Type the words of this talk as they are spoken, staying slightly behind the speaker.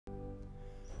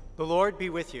The Lord be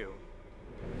with you.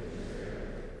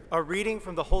 A reading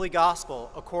from the Holy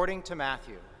Gospel according to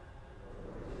Matthew.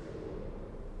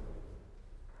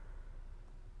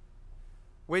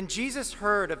 When Jesus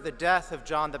heard of the death of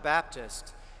John the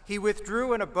Baptist, he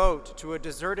withdrew in a boat to a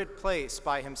deserted place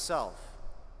by himself.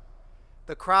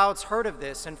 The crowds heard of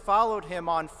this and followed him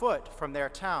on foot from their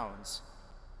towns.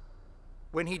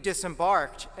 When he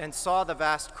disembarked and saw the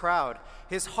vast crowd,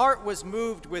 his heart was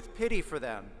moved with pity for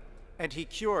them, and he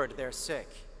cured their sick.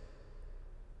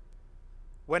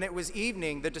 When it was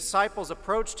evening, the disciples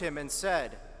approached him and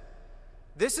said,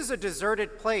 "This is a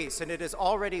deserted place, and it is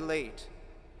already late.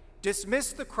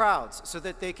 Dismiss the crowds so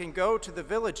that they can go to the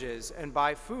villages and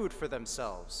buy food for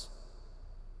themselves."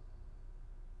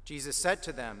 Jesus said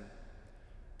to them,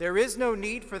 "There is no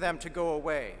need for them to go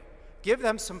away. Give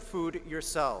them some food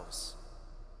yourselves."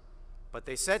 But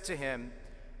they said to him,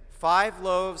 "5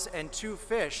 loaves and 2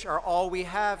 fish are all we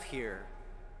have here."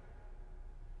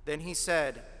 Then he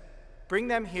said, "Bring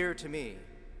them here to me."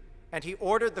 And he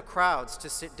ordered the crowds to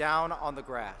sit down on the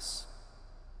grass.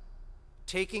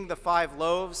 Taking the 5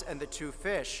 loaves and the 2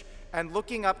 fish, and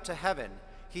looking up to heaven,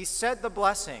 he said the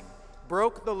blessing,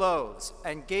 broke the loaves,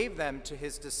 and gave them to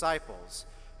his disciples,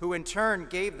 who in turn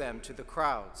gave them to the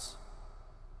crowds.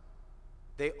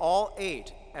 They all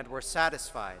ate and were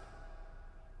satisfied,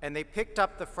 and they picked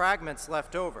up the fragments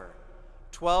left over,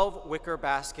 12 wicker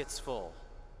baskets full.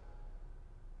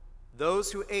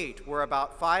 Those who ate were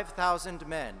about 5,000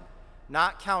 men,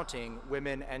 not counting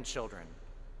women and children.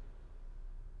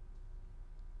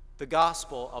 The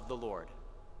Gospel of the Lord.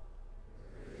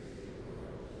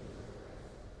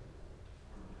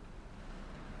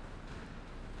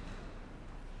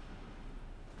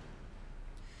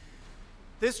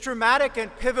 This dramatic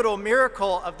and pivotal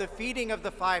miracle of the feeding of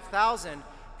the 5,000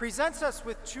 presents us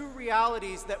with 2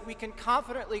 realities that we can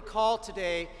confidently call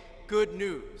today good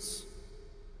news.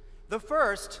 The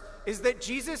first is that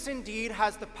Jesus indeed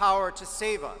has the power to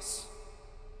save us.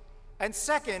 And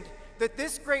second, that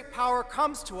this great power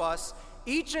comes to us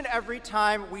each and every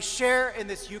time we share in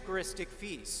this Eucharistic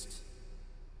feast.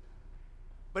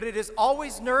 But it is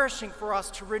always nourishing for us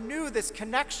to renew this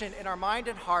connection in our mind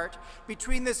and heart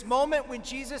between this moment when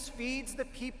Jesus feeds the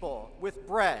people with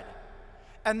bread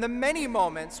and the many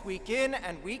moments week in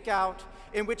and week out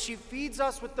in which he feeds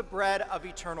us with the bread of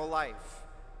eternal life.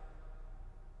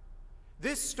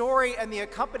 This story and the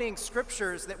accompanying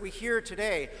scriptures that we hear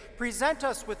today present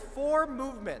us with 4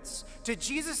 movements to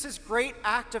Jesus' great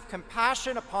act of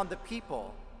compassion upon the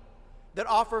people that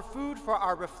offer food for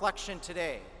our reflection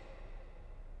today.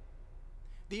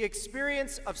 The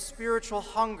experience of spiritual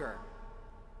hunger,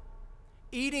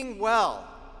 eating well,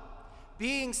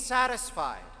 being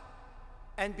satisfied,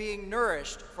 and being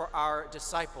nourished for our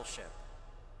discipleship.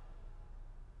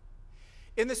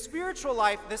 In the spiritual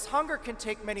life, this hunger can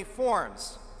take many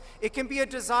forms. It can be a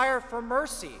desire for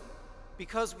mercy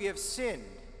because we have sinned,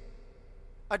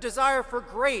 a desire for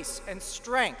grace and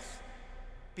strength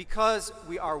because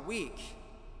we are weak,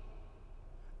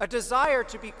 a desire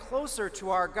to be closer to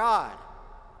our God,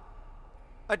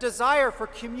 a desire for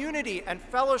community and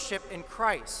fellowship in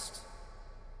Christ.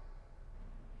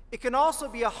 It can also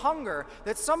be a hunger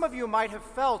that some of you might have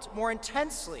felt more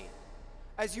intensely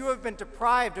as you have been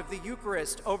deprived of the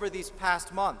Eucharist over these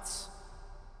past months.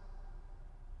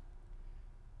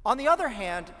 On the other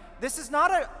hand, this is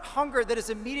not a hunger that is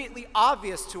immediately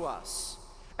obvious to us.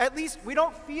 At least we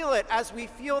don't feel it as we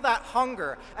feel that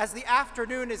hunger as the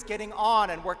afternoon is getting on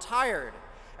and we're tired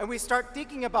and we start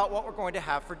thinking about what we're going to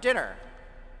have for dinner.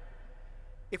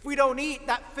 If we don't eat,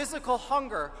 that physical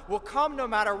hunger will come no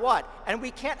matter what, and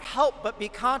we can't help but be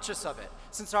conscious of it,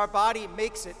 since our body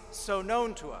makes it so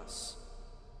known to us.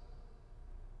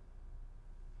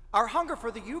 Our hunger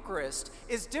for the Eucharist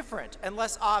is different and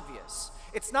less obvious.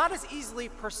 It's not as easily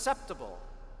perceptible.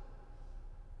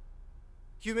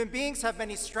 Human beings have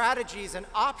many strategies and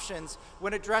options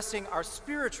when addressing our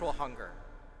spiritual hunger.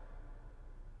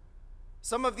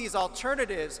 Some of these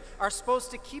alternatives are supposed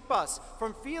to keep us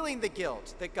from feeling the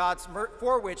guilt that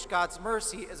for which God's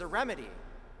mercy is a remedy,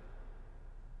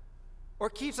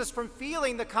 or keeps us from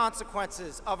feeling the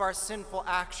consequences of our sinful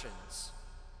actions,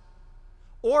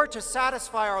 or to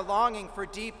satisfy our longing for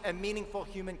deep and meaningful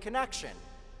human connection.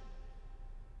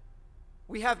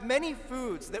 We have many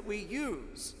foods that we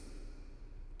use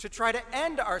to try to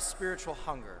end our spiritual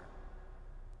hunger,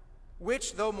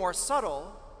 which, though more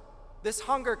subtle, this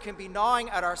hunger can be gnawing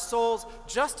at our souls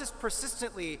just as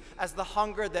persistently as the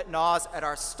hunger that gnaws at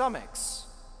our stomachs.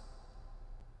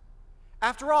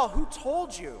 After all, who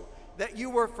told you that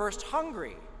you were first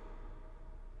hungry?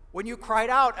 When you cried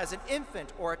out as an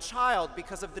infant or a child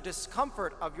because of the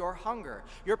discomfort of your hunger,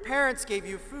 your parents gave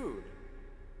you food,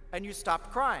 and you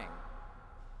stopped crying.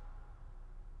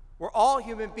 We're all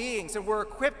human beings, and we're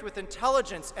equipped with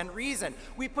intelligence and reason.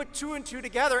 We put two and two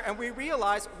together, and we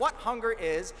realize what hunger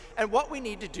is and what we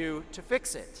need to do to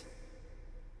fix it.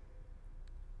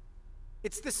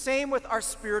 It's the same with our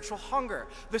spiritual hunger.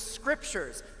 The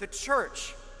scriptures, the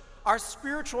church, our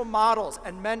spiritual models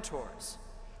and mentors,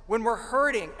 when we're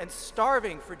hurting and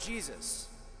starving for Jesus,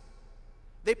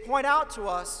 they point out to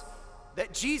us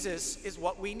that Jesus is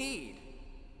what we need.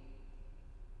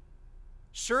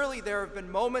 Surely there have been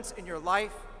moments in your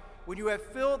life when you have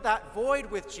filled that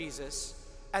void with Jesus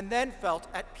and then felt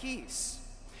at peace.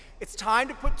 It's time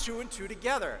to put two and two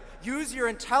together. Use your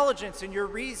intelligence and your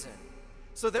reason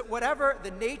so that whatever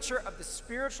the nature of the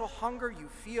spiritual hunger you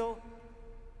feel,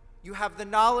 you have the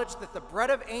knowledge that the bread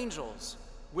of angels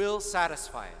will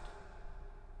satisfy it.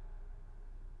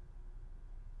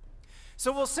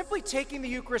 So will simply taking the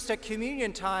Eucharist at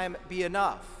communion time be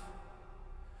enough?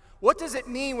 What does it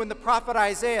mean when the prophet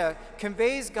Isaiah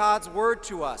conveys God's word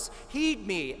to us? Heed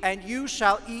me, and you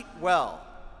shall eat well.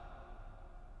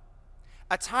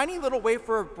 A tiny little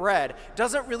wafer of bread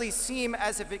doesn't really seem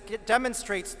as if it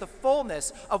demonstrates the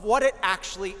fullness of what it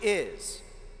actually is,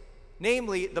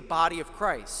 namely the body of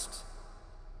Christ.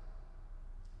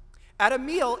 At a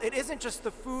meal, it isn't just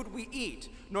the food we eat,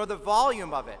 nor the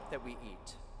volume of it that we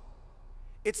eat.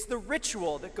 It's the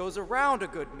ritual that goes around a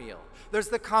good meal. There's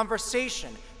the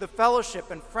conversation, the fellowship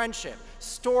and friendship,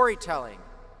 storytelling,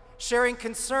 sharing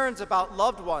concerns about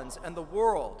loved ones and the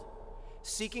world,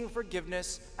 seeking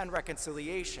forgiveness and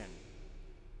reconciliation.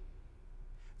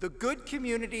 The good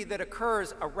community that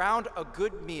occurs around a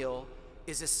good meal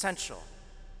is essential.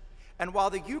 And while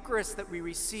the Eucharist that we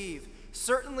receive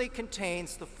certainly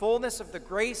contains the fullness of the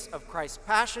grace of Christ's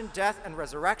passion, death, and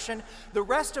resurrection, the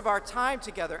rest of our time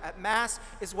together at Mass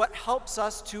is what helps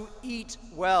us to eat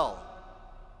well.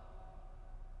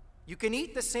 You can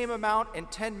eat the same amount in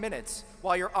 10 minutes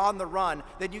while you're on the run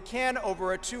than you can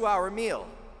over a 2-hour meal,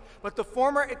 but the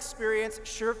former experience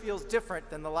sure feels different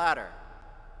than the latter.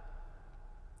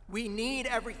 We need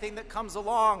everything that comes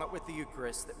along with the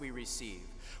Eucharist that we receive.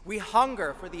 We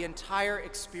hunger for the entire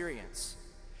experience.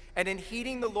 And in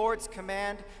heeding the Lord's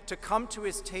command to come to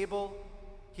his table,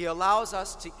 he allows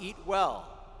us to eat well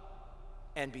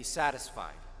and be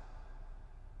satisfied.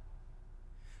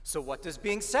 So what does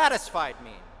being satisfied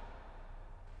mean?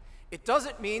 It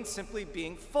doesn't mean simply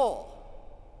being full.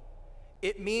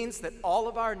 It means that all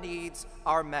of our needs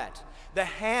are met. The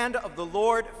hand of the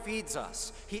Lord feeds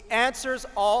us. He answers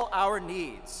all our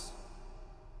needs.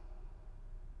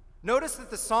 Notice that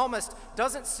the psalmist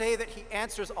doesn't say that he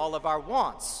answers all of our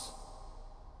wants.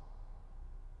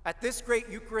 At this great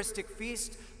Eucharistic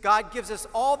feast, God gives us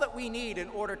all that we need in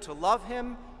order to love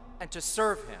him and to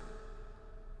serve him.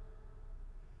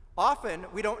 Often,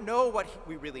 we don't know what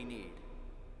we really need.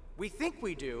 We think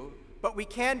we do, but we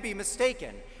can be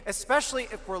mistaken, especially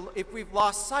if we've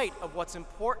lost sight of what's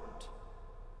important.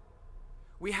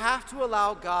 We have to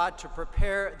allow God to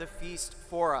prepare the feast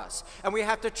for us, and we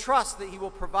have to trust that he will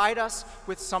provide us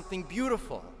with something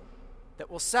beautiful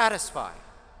that will satisfy.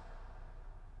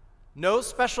 No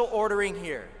special ordering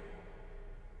here.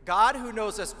 God, who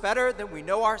knows us better than we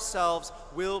know ourselves,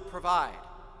 will provide.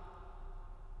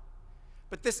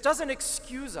 But this doesn't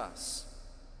excuse us.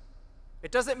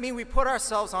 It doesn't mean we put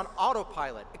ourselves on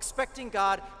autopilot, expecting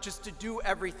God just to do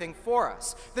everything for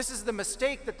us. This is the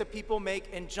mistake that the people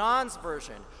make in John's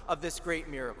version of this great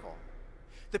miracle.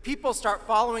 The people start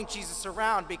following Jesus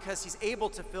around because he's able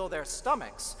to fill their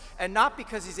stomachs, and not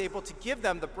because he's able to give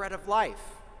them the bread of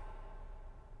life.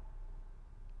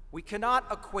 We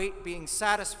cannot equate being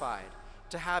satisfied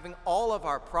to having all of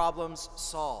our problems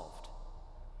solved.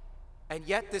 And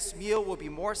yet this meal will be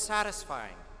more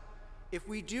satisfying if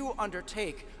we do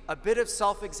undertake a bit of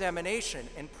self-examination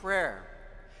in prayer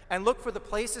and look for the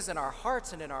places in our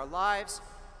hearts and in our lives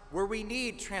where we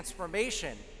need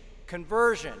transformation,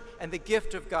 conversion, and the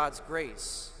gift of God's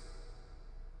grace.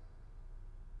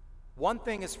 One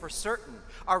thing is for certain: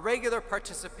 our regular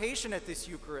participation at this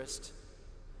Eucharist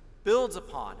builds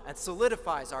upon and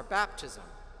solidifies our baptism.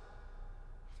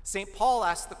 St. Paul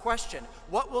asked the question,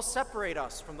 what will separate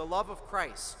us from the love of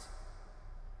Christ?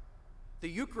 The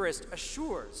Eucharist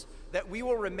assures that we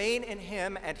will remain in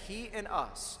him and he in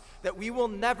us, that we will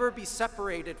never be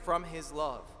separated from his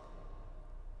love.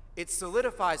 It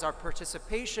solidifies our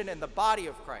participation in the body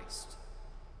of Christ,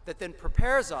 that then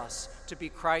prepares us to be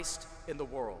Christ in the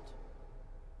world.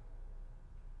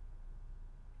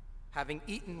 Having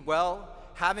eaten well,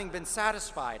 having been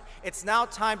satisfied, it's now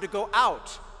time to go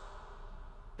out.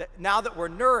 now that we're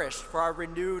nourished for our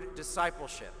renewed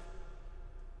discipleship.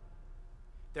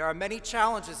 There are many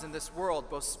challenges in this world,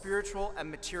 both spiritual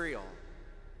and material.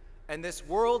 And this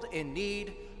world in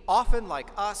need, often like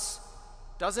us,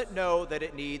 doesn't know that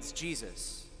it needs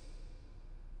Jesus.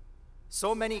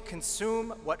 So many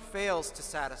consume what fails to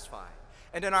satisfy.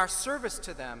 And in our service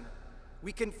to them,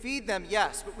 we can feed them,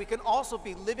 yes, but we can also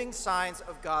be living signs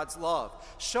of God's love,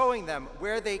 showing them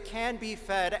where they can be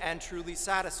fed and truly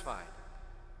satisfied.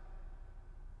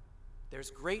 There's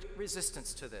great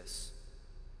resistance to this,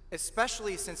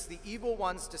 especially since the evil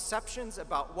one's deceptions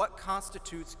about what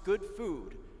constitutes good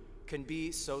food can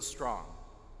be so strong.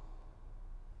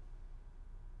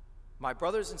 My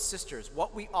brothers and sisters,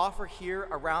 what we offer here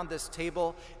around this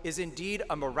table is indeed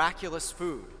a miraculous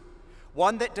food,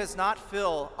 one that does not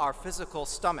fill our physical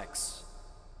stomachs.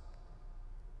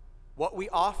 What we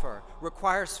offer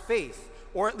requires faith,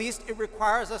 or at least it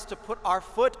requires us to put our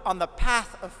foot on the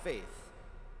path of faith.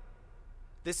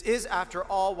 This is, after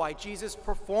all, why Jesus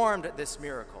performed this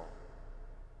miracle.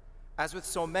 As with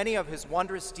so many of his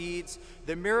wondrous deeds,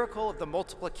 the miracle of the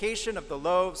multiplication of the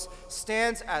loaves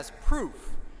stands as proof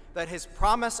that his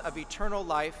promise of eternal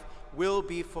life will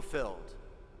be fulfilled.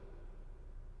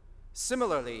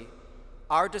 Similarly,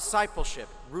 our discipleship,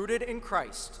 rooted in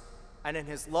Christ and in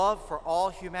his love for all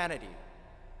humanity,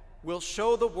 will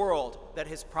show the world that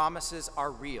his promises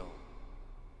are real.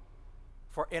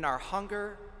 For in our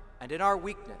hunger and in our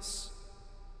weakness,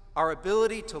 our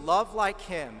ability to love like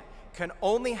him can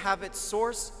only have its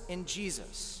source in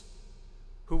Jesus,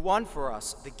 who won for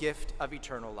us the gift of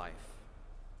eternal life.